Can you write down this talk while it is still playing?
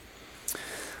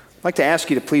I'd like to ask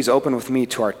you to please open with me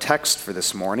to our text for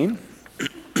this morning,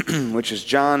 which is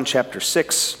John chapter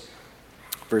 6,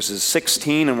 verses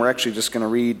 16, and we're actually just going to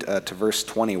read to verse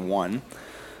 21.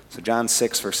 So John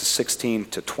 6, verses 16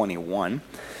 to 21.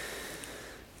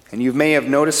 And you may have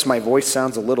noticed my voice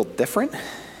sounds a little different.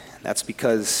 That's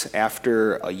because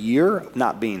after a year of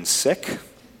not being sick,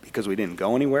 because we didn't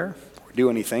go anywhere or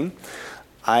do anything,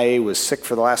 I was sick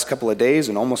for the last couple of days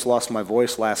and almost lost my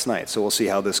voice last night. So we'll see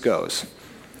how this goes.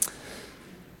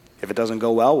 If it doesn't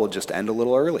go well, we'll just end a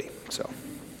little early. So,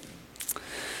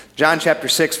 John chapter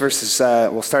 6,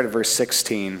 we'll start at verse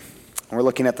 16. And we're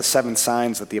looking at the 7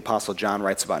 signs that the Apostle John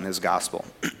writes about in his gospel.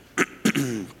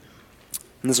 And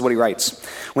this is what he writes.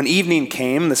 When evening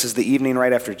came, this is the evening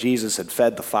right after Jesus had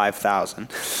fed the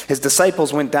 5,000, his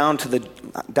disciples went down to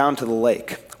the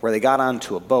lake, where they got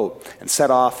onto a boat and set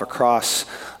off across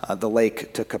the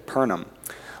lake to Capernaum.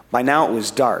 By now it was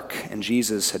dark, and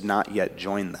Jesus had not yet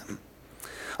joined them.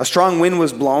 A strong wind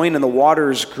was blowing, and the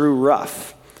waters grew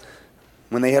rough.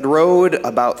 When they had rowed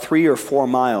about 3 or 4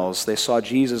 miles, they saw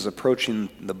Jesus approaching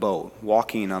the boat,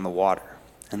 walking on the water,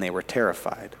 and they were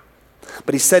terrified.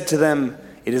 But he said to them,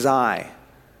 "It is I.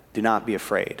 Do not be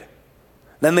afraid."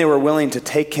 Then they were willing to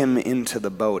take him into the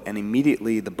boat, and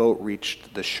immediately the boat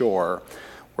reached the shore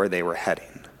where they were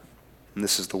heading. And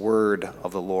this is the word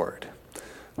of the Lord.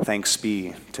 Thanks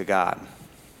be to God.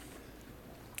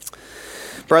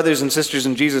 Brothers and sisters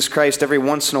in Jesus Christ, every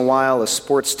once in a while a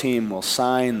sports team will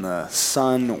sign the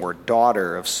son or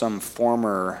daughter of some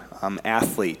former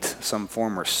athlete, some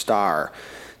former star,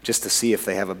 just to see if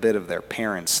they have a bit of their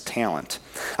parents' talent.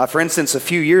 For instance, a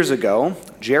few years ago,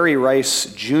 Jerry Rice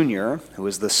Jr., who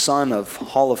was the son of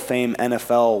Hall of Fame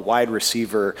NFL wide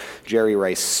receiver Jerry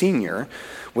Rice Sr.,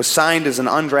 was signed as an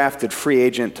undrafted free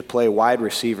agent to play wide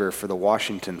receiver for the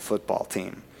Washington football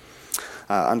team.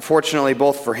 Unfortunately,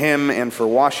 both for him and for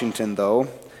Washington, though,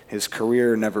 his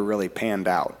career never really panned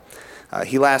out.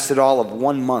 He lasted all of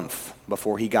 1 month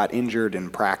before he got injured in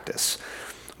practice.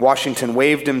 Washington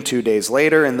waived him 2 days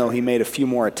later, and though he made a few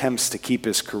more attempts to keep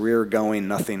his career going,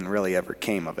 nothing really ever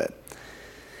came of it.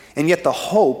 And yet the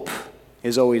hope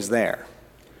is always there.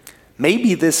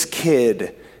 Maybe this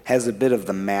kid has a bit of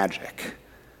the magic.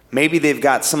 Maybe they've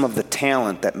got some of the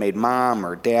talent that made mom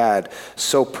or dad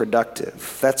so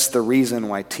productive. That's the reason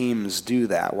why teams do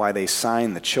that, why they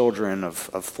sign the children of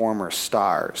former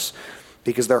stars.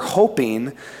 Because they're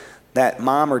hoping that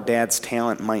mom or dad's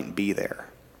talent might be there,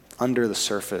 under the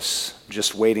surface,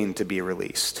 just waiting to be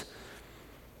released.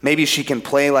 Maybe she can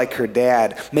play like her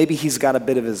dad. Maybe he's got a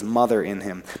bit of his mother in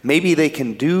him. Maybe they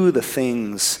can do the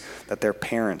things that their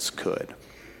parents could.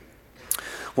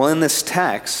 Well, in this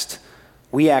text,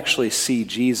 we actually see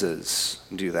Jesus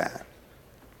do that.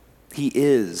 He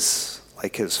is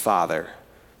like his Father.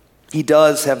 He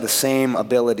does have the same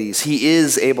abilities. He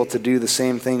is able to do the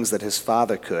same things that his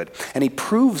Father could. And he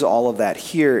proves all of that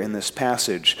here in this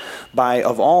passage by,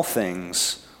 of all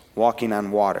things, walking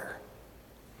on water.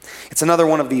 It's another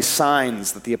one of these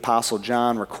signs that the Apostle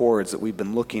John records that we've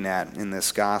been looking at in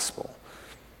this gospel.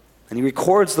 And he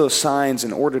records those signs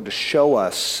in order to show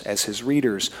us, as his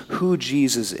readers, who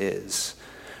Jesus is,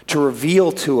 to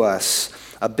reveal to us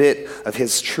a bit of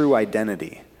his true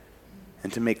identity,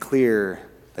 and to make clear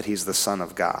that he's the Son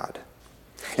of God.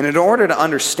 And in order to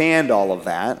understand all of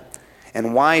that,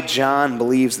 and why John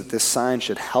believes that this sign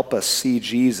should help us see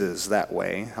Jesus that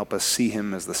way, help us see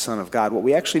him as the Son of God, what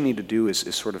we actually need to do is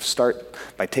sort of start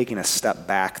by taking a step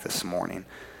back this morning,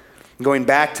 going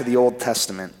back to the Old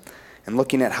Testament and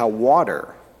looking at how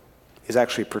water is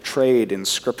actually portrayed in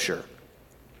Scripture,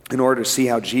 in order to see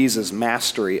how Jesus'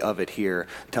 mastery of it here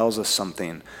tells us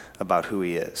something about who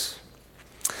he is.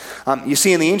 You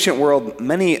see, in the ancient world,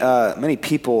 many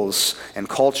peoples and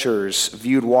cultures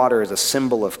viewed water as a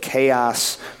symbol of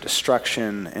chaos,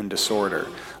 destruction, and disorder.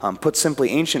 Put simply,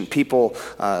 ancient people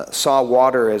saw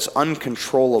water as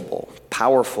uncontrollable,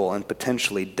 powerful, and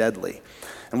potentially deadly.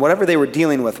 And whatever they were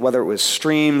dealing with, whether it was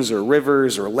streams or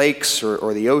rivers or lakes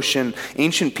or the ocean,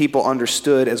 ancient people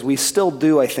understood, as we still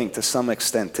do, I think, to some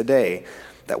extent today,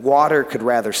 that water could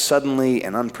rather suddenly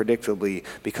and unpredictably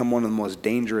become one of the most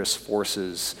dangerous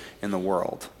forces in the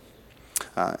world.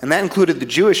 And that included the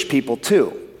Jewish people,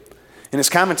 too. In his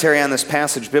commentary on this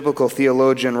passage, biblical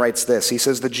theologian writes this. He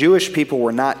says, "The Jewish people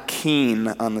were not keen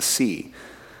on the sea.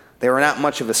 They were not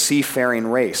much of a seafaring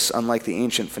race, unlike the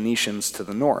ancient Phoenicians to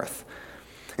the north.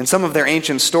 In some of their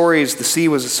ancient stories, the sea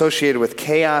was associated with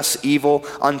chaos, evil,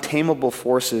 untamable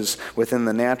forces within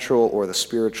the natural or the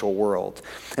spiritual world.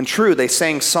 And true, they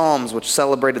sang psalms which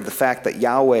celebrated the fact that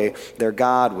Yahweh, their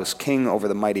God, was king over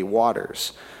the mighty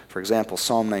waters. For example,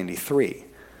 Psalm 93.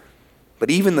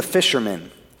 But even the fishermen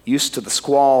used to the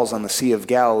squalls on the Sea of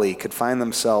Galilee, could find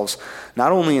themselves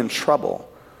not only in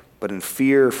trouble, but in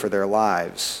fear for their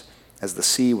lives as the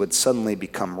sea would suddenly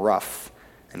become rough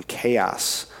and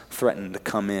chaos threatened to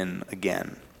come in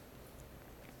again.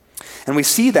 And we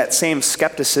see that same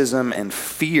skepticism and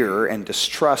fear and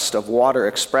distrust of water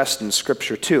expressed in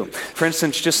Scripture too. For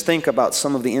instance, just think about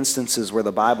some of the instances where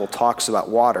the Bible talks about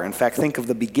water. In fact, think of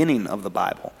the beginning of the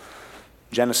Bible.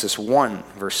 Genesis 1,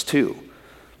 verse 2.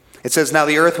 It says, "Now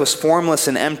the earth was formless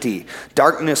and empty.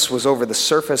 Darkness was over the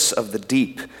surface of the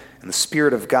deep, and the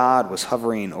Spirit of God was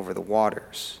hovering over the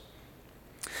waters."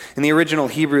 In the original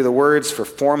Hebrew, the words for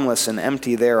formless and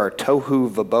empty there are tohu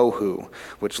vabohu,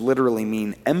 which literally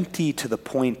mean empty to the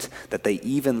point that they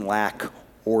even lack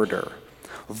order,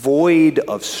 void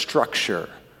of structure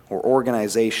or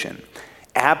organization,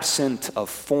 absent of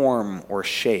form or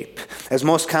shape. As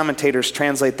most commentators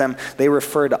translate them, they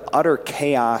refer to utter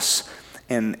chaos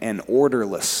and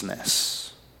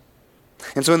orderlessness.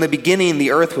 And so in the beginning,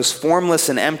 the earth was formless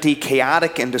and empty,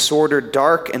 chaotic and disordered,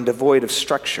 dark and devoid of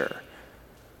structure.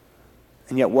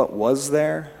 And yet what was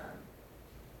there?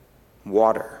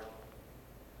 Water.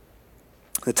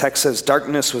 The text says,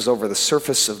 "Darkness was over the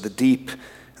surface of the deep,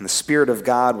 and the Spirit of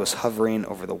God was hovering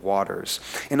over the waters."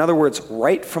 In other words,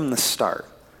 right from the start,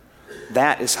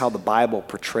 that is how the Bible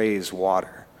portrays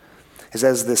water, is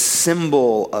as this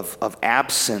symbol of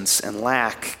absence and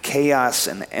lack, chaos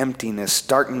and emptiness,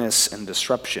 darkness and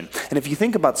disruption. And if you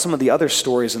think about some of the other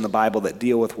stories in the Bible that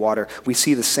deal with water, we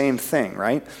see the same thing,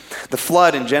 right? The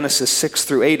flood in Genesis 6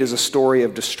 through 8 is a story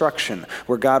of destruction,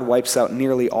 where God wipes out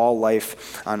nearly all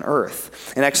life on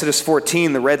earth. In Exodus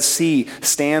 14, the Red Sea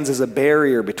stands as a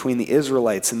barrier between the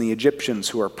Israelites and the Egyptians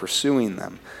who are pursuing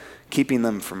them, keeping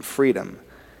them from freedom.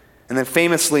 And then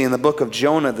famously in the book of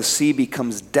Jonah, the sea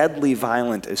becomes deadly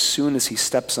violent as soon as he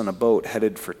steps on a boat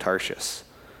headed for Tarshish.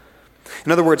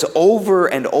 In other words, over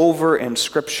and over in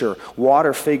Scripture,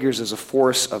 water figures as a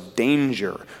force of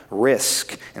danger,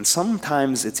 risk, and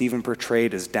sometimes it's even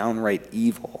portrayed as downright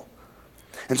evil.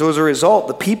 And so as a result,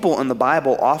 the people in the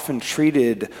Bible often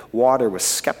treated water with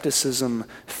skepticism,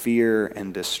 fear,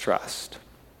 and distrust.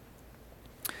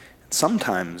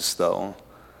 Sometimes, though,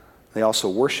 they also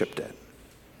worshiped it.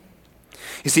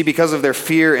 You see, because of their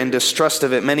fear and distrust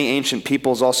of it, many ancient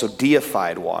peoples also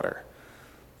deified water.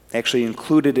 They actually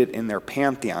included it in their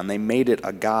pantheon. They made it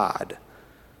a god.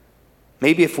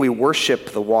 Maybe if we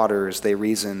worship the waters, they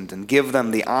reasoned, and give them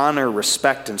the honor,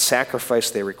 respect, and sacrifice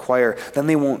they require, then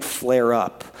they won't flare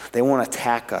up. They won't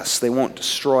attack us. They won't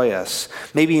destroy us.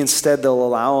 Maybe instead they'll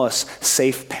allow us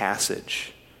safe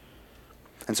passage.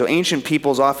 And so ancient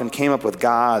peoples often came up with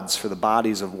gods for the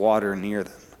bodies of water near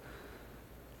them.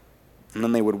 And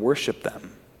then they would worship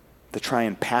them to try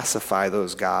and pacify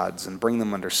those gods and bring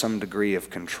them under some degree of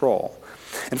control.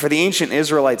 And for the ancient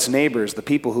Israelites' neighbors, the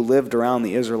people who lived around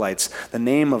the Israelites, the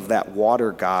name of that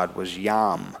water god was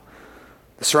Yam.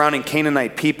 The surrounding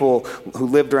Canaanite people who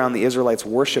lived around the Israelites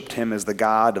worshiped him as the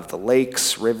god of the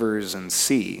lakes, rivers, and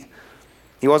sea.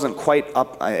 He wasn't quite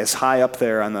up as high up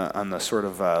there on the sort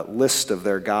of list of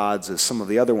their gods as some of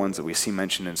the other ones that we see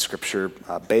mentioned in Scripture,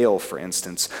 Baal, for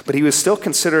instance. But he was still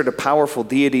considered a powerful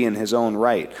deity in his own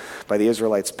right by the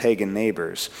Israelites' pagan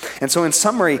neighbors. And so in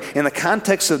summary, in the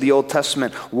context of the Old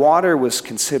Testament, water was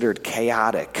considered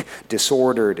chaotic,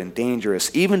 disordered, and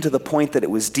dangerous, even to the point that it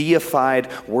was deified,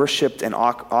 worshipped, and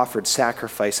offered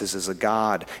sacrifices as a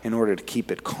god in order to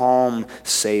keep it calm,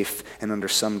 safe, and under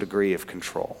some degree of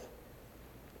control.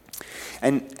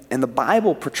 And the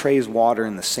Bible portrays water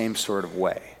in the same sort of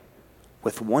way,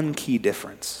 with one key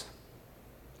difference.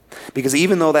 Because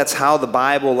even though that's how the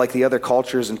Bible, like the other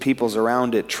cultures and peoples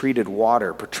around it, treated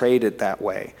water, portrayed it that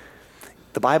way,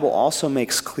 the Bible also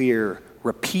makes clear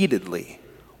repeatedly,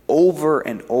 over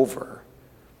and over,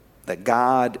 that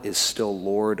God is still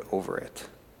Lord over it.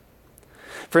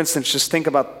 For instance, just think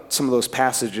about some of those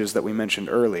passages that we mentioned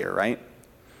earlier, right?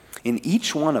 In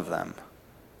each one of them,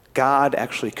 God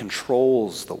actually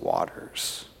controls the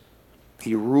waters.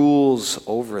 He rules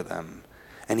over them,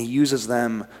 and he uses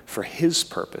them for his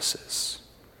purposes.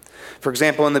 For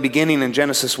example, in the beginning in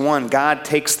Genesis 1, God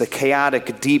takes the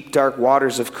chaotic, deep, dark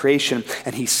waters of creation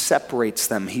and he separates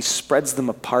them. He spreads them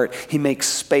apart. He makes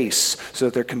space so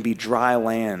that there can be dry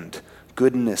land,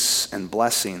 goodness, and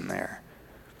blessing there.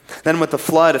 Then with the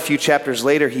flood, a few chapters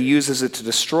later, he uses it to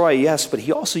destroy, yes, but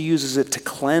he also uses it to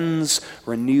cleanse,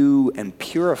 renew, and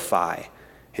purify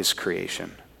his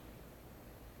creation.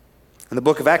 In the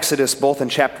book of Exodus, both in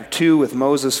chapter 2 with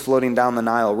Moses floating down the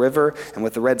Nile River and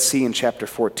with the Red Sea in chapter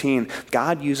 14,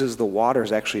 God uses the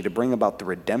waters actually to bring about the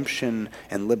redemption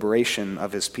and liberation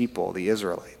of his people, the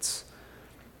Israelites.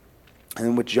 And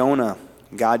then with Jonah,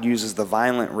 God uses the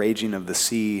violent raging of the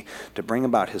sea to bring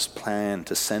about his plan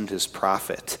to send his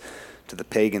prophet to the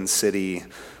pagan city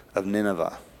of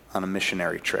Nineveh on a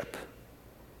missionary trip.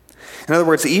 In other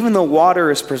words, even though water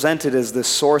is presented as this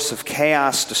source of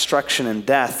chaos, destruction, and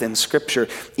death in Scripture,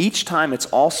 each time it's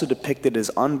also depicted as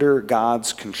under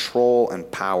God's control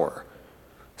and power,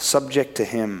 subject to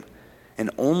him, and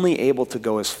only able to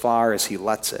go as far as he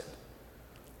lets it.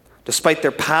 Despite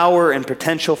their power and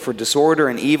potential for disorder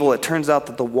and evil, it turns out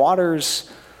that the waters,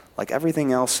 like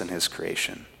everything else in his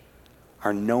creation,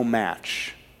 are no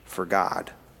match for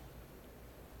God.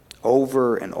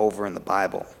 Over and over in the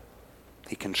Bible,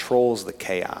 he controls the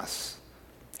chaos.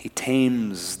 He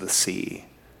tames the sea.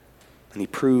 And he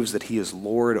proves that he is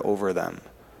Lord over them,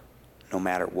 no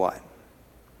matter what.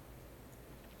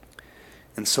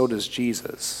 And so does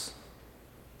Jesus.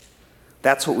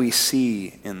 That's what we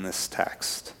see in this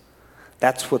text.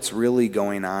 That's what's really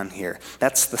going on here.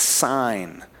 That's the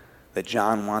sign that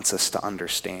John wants us to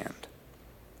understand.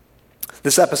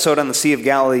 This episode on the Sea of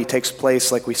Galilee takes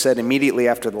place, like we said, immediately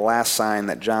after the last sign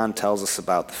that John tells us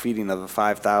about, the feeding of the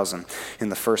 5,000 in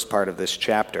the first part of this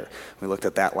chapter. We looked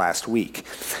at that last week.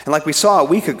 And like we saw a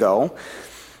week ago,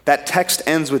 that text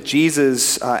ends with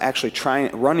Jesus actually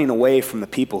running away from the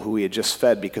people who he had just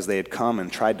fed because they had come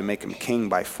and tried to make him king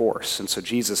by force. And so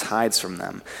Jesus hides from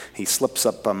them. He slips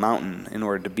up a mountain in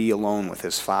order to be alone with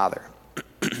his Father.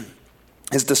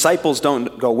 His disciples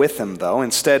don't go with him, though.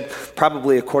 Instead,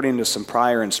 probably according to some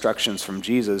prior instructions from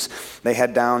Jesus, they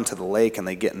head down to the lake and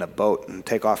they get in a boat and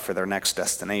take off for their next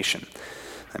destination.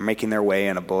 They're making their way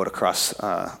in a boat across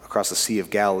the Sea of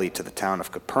Galilee to the town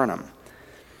of Capernaum.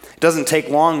 It doesn't take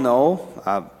long,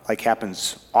 though, like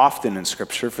happens often in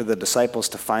Scripture, for the disciples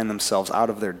to find themselves out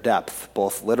of their depth,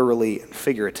 both literally and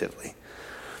figuratively.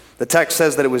 The text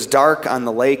says that it was dark on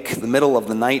the lake, the middle of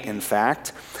the night, in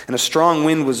fact, and a strong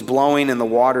wind was blowing and the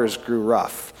waters grew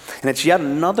rough. And it's yet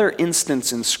another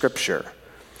instance in Scripture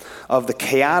of the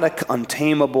chaotic,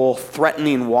 untamable,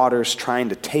 threatening waters trying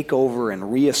to take over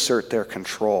and reassert their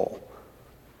control.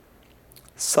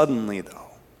 Suddenly,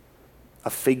 though,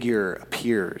 a figure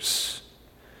appears.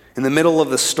 In the middle of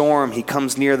the storm, he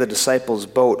comes near the disciples'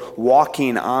 boat,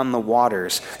 walking on the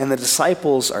waters, and the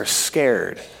disciples are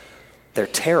scared. They're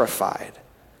terrified.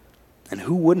 And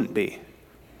who wouldn't be?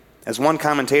 As one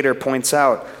commentator points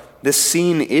out, this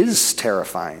scene is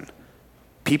terrifying.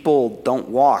 People don't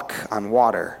walk on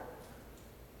water,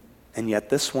 and yet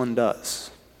this one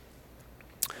does.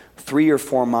 3 or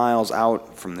 4 miles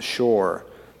out from the shore,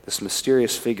 this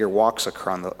mysterious figure walks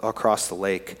across the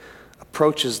lake,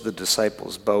 approaches the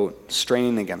disciples' boat,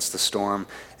 straining against the storm,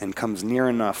 and comes near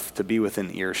enough to be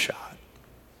within earshot.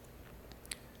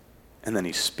 And then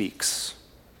he speaks.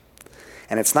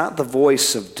 And it's not the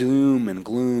voice of doom and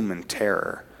gloom and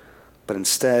terror, but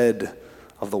instead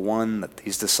of the one that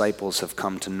these disciples have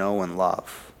come to know and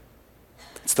love.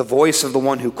 It's the voice of the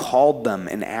one who called them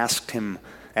and asked them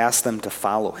to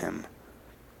follow him.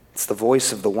 It's the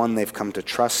voice of the one they've come to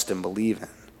trust and believe in.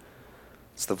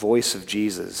 It's the voice of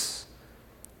Jesus.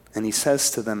 And he says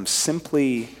to them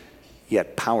simply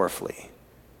yet powerfully,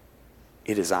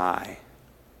 "It is I.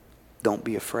 Don't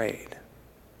be afraid."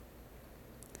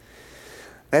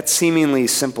 That seemingly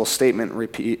simple statement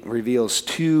reveals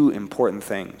 2 important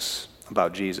things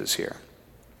about Jesus here.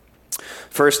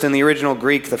 First, in the original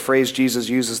Greek, the phrase Jesus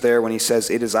uses there when he says,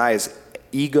 "It is I," is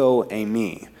ego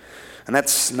eimi. And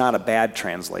that's not a bad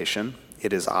translation.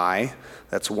 It is I.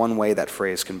 That's one way that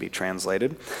phrase can be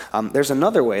translated. There's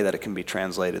another way that it can be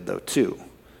translated, though, too.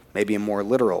 Maybe a more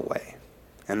literal way.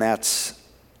 And that's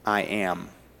I am.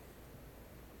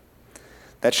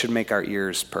 That should make our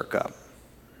ears perk up.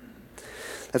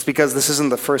 That's because this isn't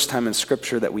the first time in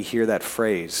Scripture that we hear that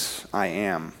phrase, I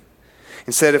am.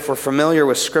 Instead, if we're familiar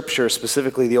with Scripture,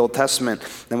 specifically the Old Testament,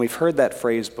 then we've heard that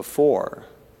phrase before,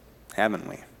 haven't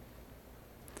we?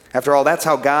 After all, that's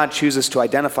how God chooses to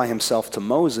identify himself to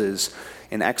Moses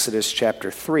in Exodus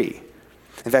chapter 3.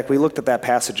 In fact, we looked at that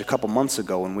passage a couple months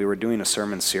ago when we were doing a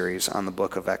sermon series on the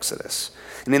book of Exodus.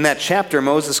 And in that chapter,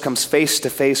 Moses comes face to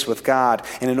face with God,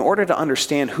 and in order to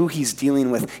understand who he's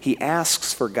dealing with, he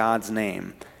asks for God's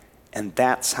name. And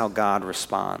that's how God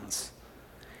responds.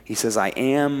 He says, "I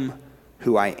am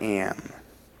who I am."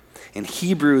 In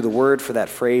Hebrew, the word for that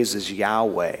phrase is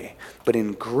Yahweh. But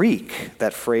in Greek,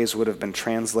 that phrase would have been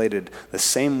translated the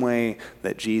same way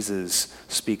that Jesus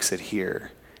speaks it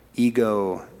here.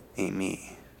 Ego eimi.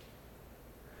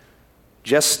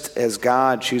 Just as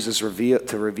God chooses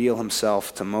to reveal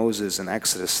himself to Moses in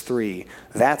Exodus 3,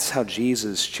 that's how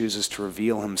Jesus chooses to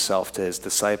reveal himself to his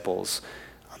disciples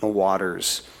on the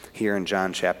waters here in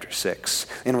John chapter 6.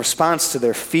 In response to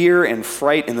their fear and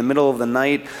fright in the middle of the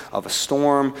night of a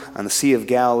storm on the Sea of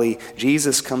Galilee,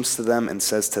 Jesus comes to them and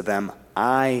says to them,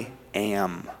 I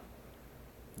am.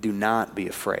 Do not be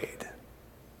afraid.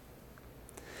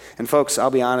 And folks, I'll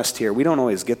be honest here, we don't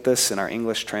always get this in our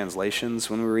English translations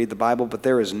when we read the Bible, but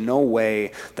there is no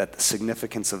way that the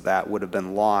significance of that would have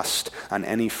been lost on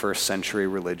any first century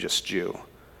religious Jew.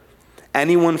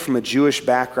 Anyone from a Jewish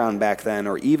background back then,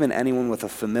 or even anyone with a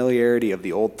familiarity of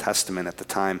the Old Testament at the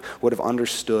time, would have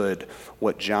understood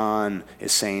what John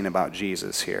is saying about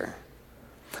Jesus here.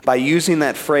 By using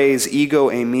that phrase, ego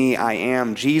eimi, I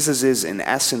am, Jesus is in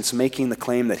essence making the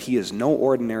claim that he is no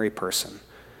ordinary person.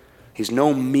 He's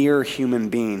no mere human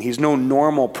being. He's no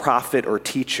normal prophet or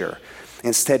teacher.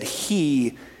 Instead,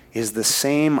 he is the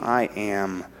same I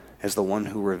am as the one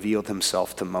who revealed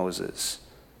himself to Moses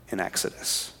in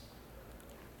Exodus.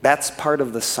 That's part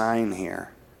of the sign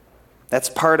here. That's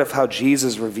part of how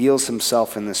Jesus reveals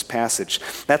himself in this passage.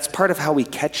 That's part of how we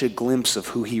catch a glimpse of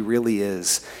who he really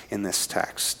is in this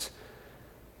text.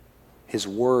 His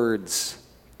words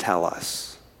tell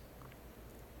us.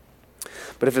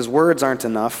 But if his words aren't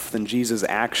enough, then Jesus'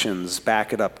 actions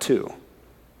back it up too.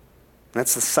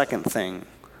 That's the second thing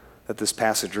that this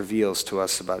passage reveals to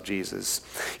us about Jesus.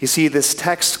 You see, this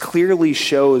text clearly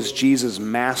shows Jesus'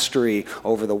 mastery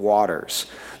over the waters.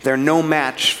 They're no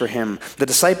match for him. The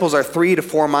disciples are 3 to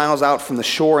 4 miles out from the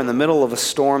shore in the middle of a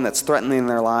storm that's threatening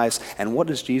their lives. And what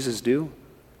does Jesus do?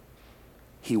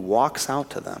 He walks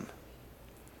out to them.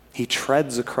 He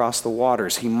treads across the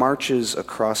waters. He marches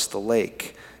across the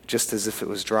lake, just as if it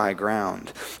was dry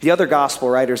ground. The other gospel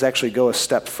writers actually go a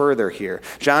step further here.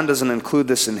 John doesn't include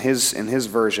this in his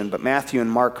version, but Matthew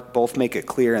and Mark both make it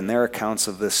clear in their accounts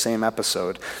of this same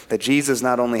episode that Jesus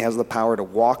not only has the power to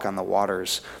walk on the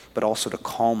waters, but also to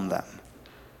calm them.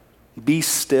 Be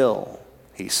still,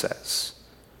 he says,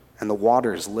 and the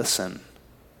waters listen.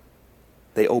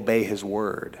 They obey his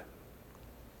word.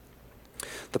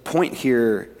 The point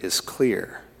here is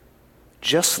clear.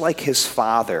 Just like his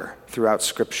Father throughout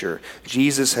Scripture,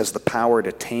 Jesus has the power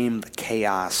to tame the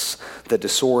chaos, the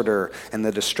disorder, and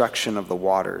the destruction of the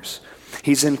waters.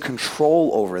 He's in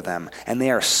control over them, and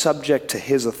they are subject to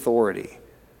his authority.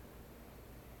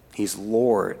 He's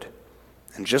Lord,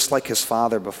 and just like his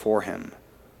Father before him,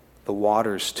 the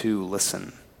waters too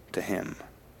listen to him.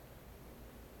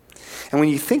 And when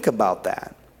you think about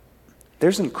that,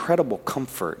 there's incredible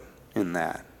comfort in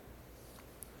that.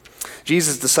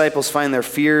 Jesus' disciples find their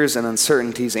fears and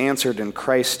uncertainties answered in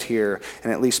Christ here,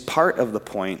 and at least part of the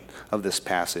point of this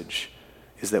passage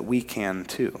is that we can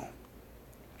too.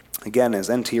 Again, as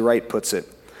N.T. Wright puts it,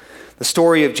 the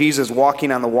story of Jesus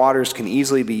walking on the waters can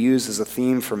easily be used as a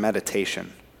theme for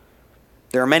meditation.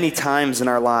 There are many times in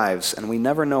our lives, and we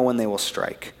never know when they will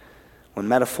strike, when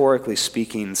metaphorically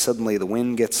speaking, suddenly the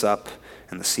wind gets up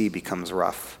and the sea becomes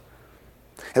rough.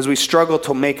 As we struggle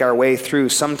to make our way through,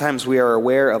 sometimes we are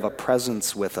aware of a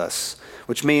presence with us,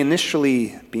 which may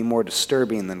initially be more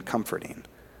disturbing than comforting.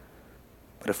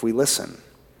 But if we listen,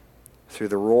 through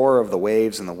the roar of the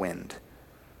waves and the wind,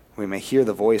 we may hear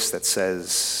the voice that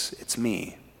says, "It's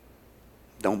me.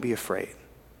 Don't be afraid."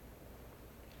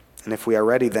 And if we are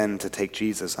ready then to take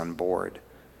Jesus on board,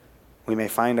 we may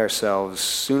find ourselves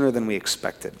sooner than we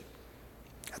expected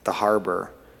at the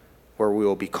harbor where we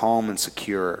will be calm and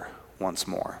secure once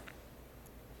more.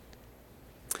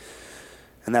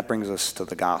 And that brings us to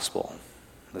the gospel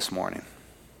this morning.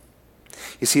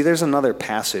 You see, there's another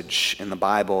passage in the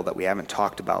Bible that we haven't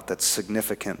talked about that's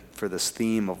significant for this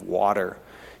theme of water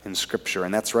in Scripture,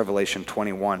 and that's Revelation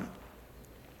 21.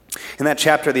 In that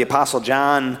chapter, the Apostle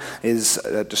John is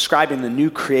describing the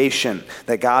new creation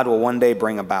that God will one day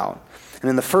bring about. And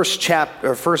in the first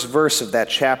verse of that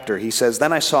chapter, he says,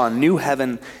 "Then I saw a new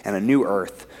heaven and a new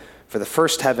earth, for the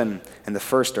first heaven and the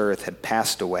first earth had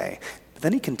passed away." But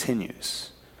then he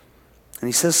continues, and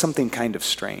he says something kind of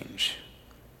strange.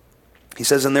 He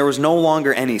says, "And there was no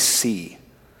longer any sea."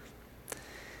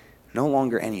 No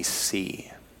longer any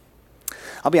sea.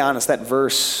 I'll be honest, that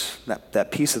verse,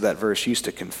 that piece of that verse used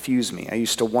to confuse me. I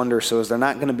used to wonder, so is there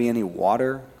not going to be any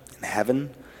water in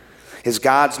heaven? Is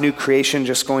God's new creation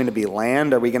just going to be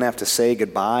land? Are we going to have to say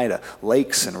goodbye to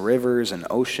lakes and rivers and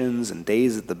oceans and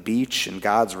days at the beach in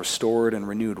God's restored and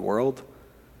renewed world?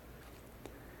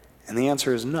 And the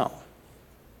answer is no.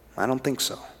 I don't think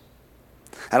so.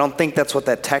 I don't think that's what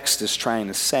that text is trying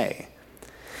to say.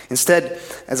 Instead,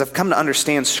 as I've come to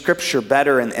understand Scripture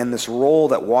better and this role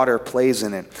that water plays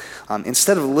in it,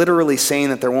 instead of literally saying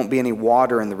that there won't be any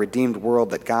water in the redeemed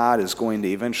world that God is going to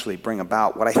eventually bring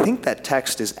about, what I think that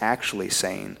text is actually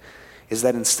saying is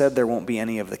that instead there won't be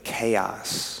any of the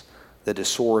chaos the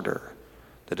disorder,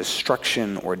 the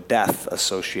destruction or death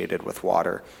associated with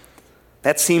water.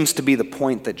 That seems to be the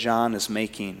point that John is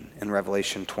making in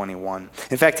Revelation 21.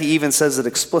 In fact, he even says it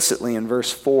explicitly in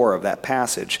verse 4 of that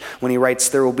passage when he writes,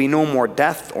 "There will be no more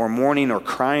death or mourning or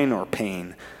crying or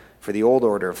pain, for the old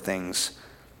order of things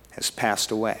has passed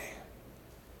away."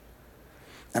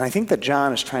 And I think that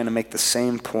John is trying to make the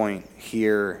same point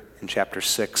here in chapter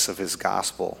 6 of his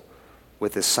gospel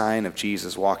with this sign of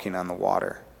Jesus walking on the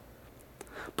water.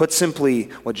 Put simply,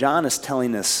 what John is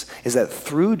telling us is that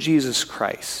through Jesus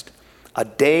Christ, a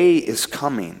day is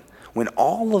coming when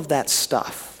all of that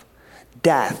stuff,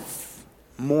 death,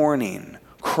 mourning,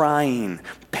 crying,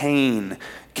 pain,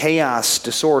 chaos,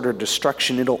 disorder,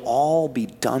 destruction, it'll all be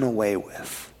done away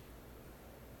with.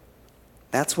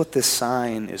 That's what this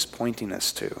sign is pointing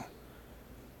us to.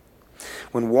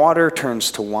 When water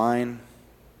turns to wine,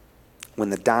 when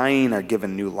the dying are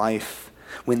given new life,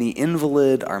 when the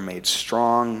invalid are made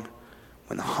strong,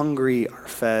 when the hungry are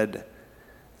fed,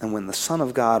 and when the Son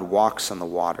of God walks on the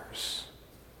waters,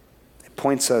 it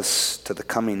points us to the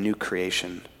coming new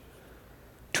creation,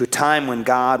 to a time when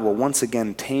God will once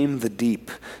again tame the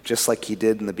deep, just like he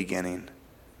did in the beginning,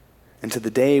 and to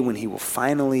the day when he will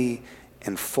finally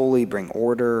and fully bring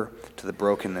order to the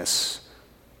brokenness,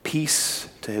 peace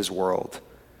to his world,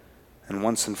 and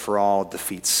once and for all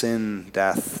defeat sin,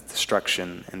 death,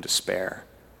 destruction, and despair.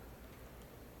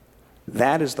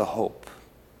 That is the hope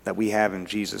that we have in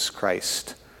Jesus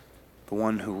Christ, the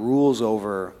one who rules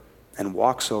over and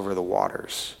walks over the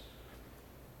waters,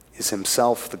 is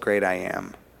himself the great I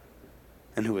am,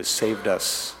 and who has saved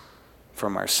us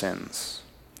from our sins.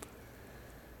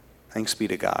 Thanks be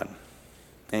to God.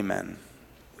 Amen.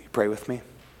 Will you pray with me?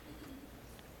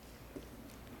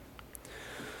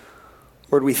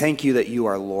 Lord, we thank you that you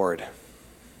are Lord.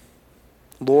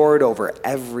 Lord over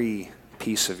every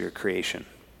piece of your creation,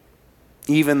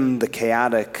 even the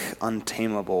chaotic,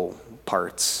 untamable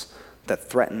parts that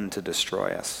threaten to destroy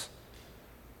us.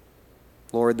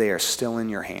 Lord, they are still in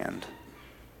your hand.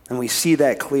 And we see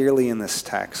that clearly in this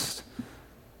text.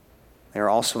 They are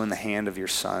also in the hand of your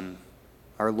Son,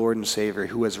 our Lord and Savior,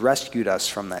 who has rescued us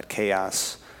from that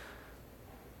chaos,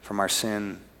 from our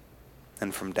sin,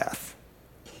 and from death.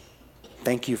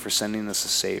 Thank you for sending us a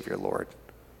Savior, Lord.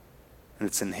 And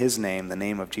it's in his name, the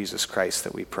name of Jesus Christ,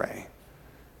 that we pray.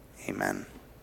 Amen.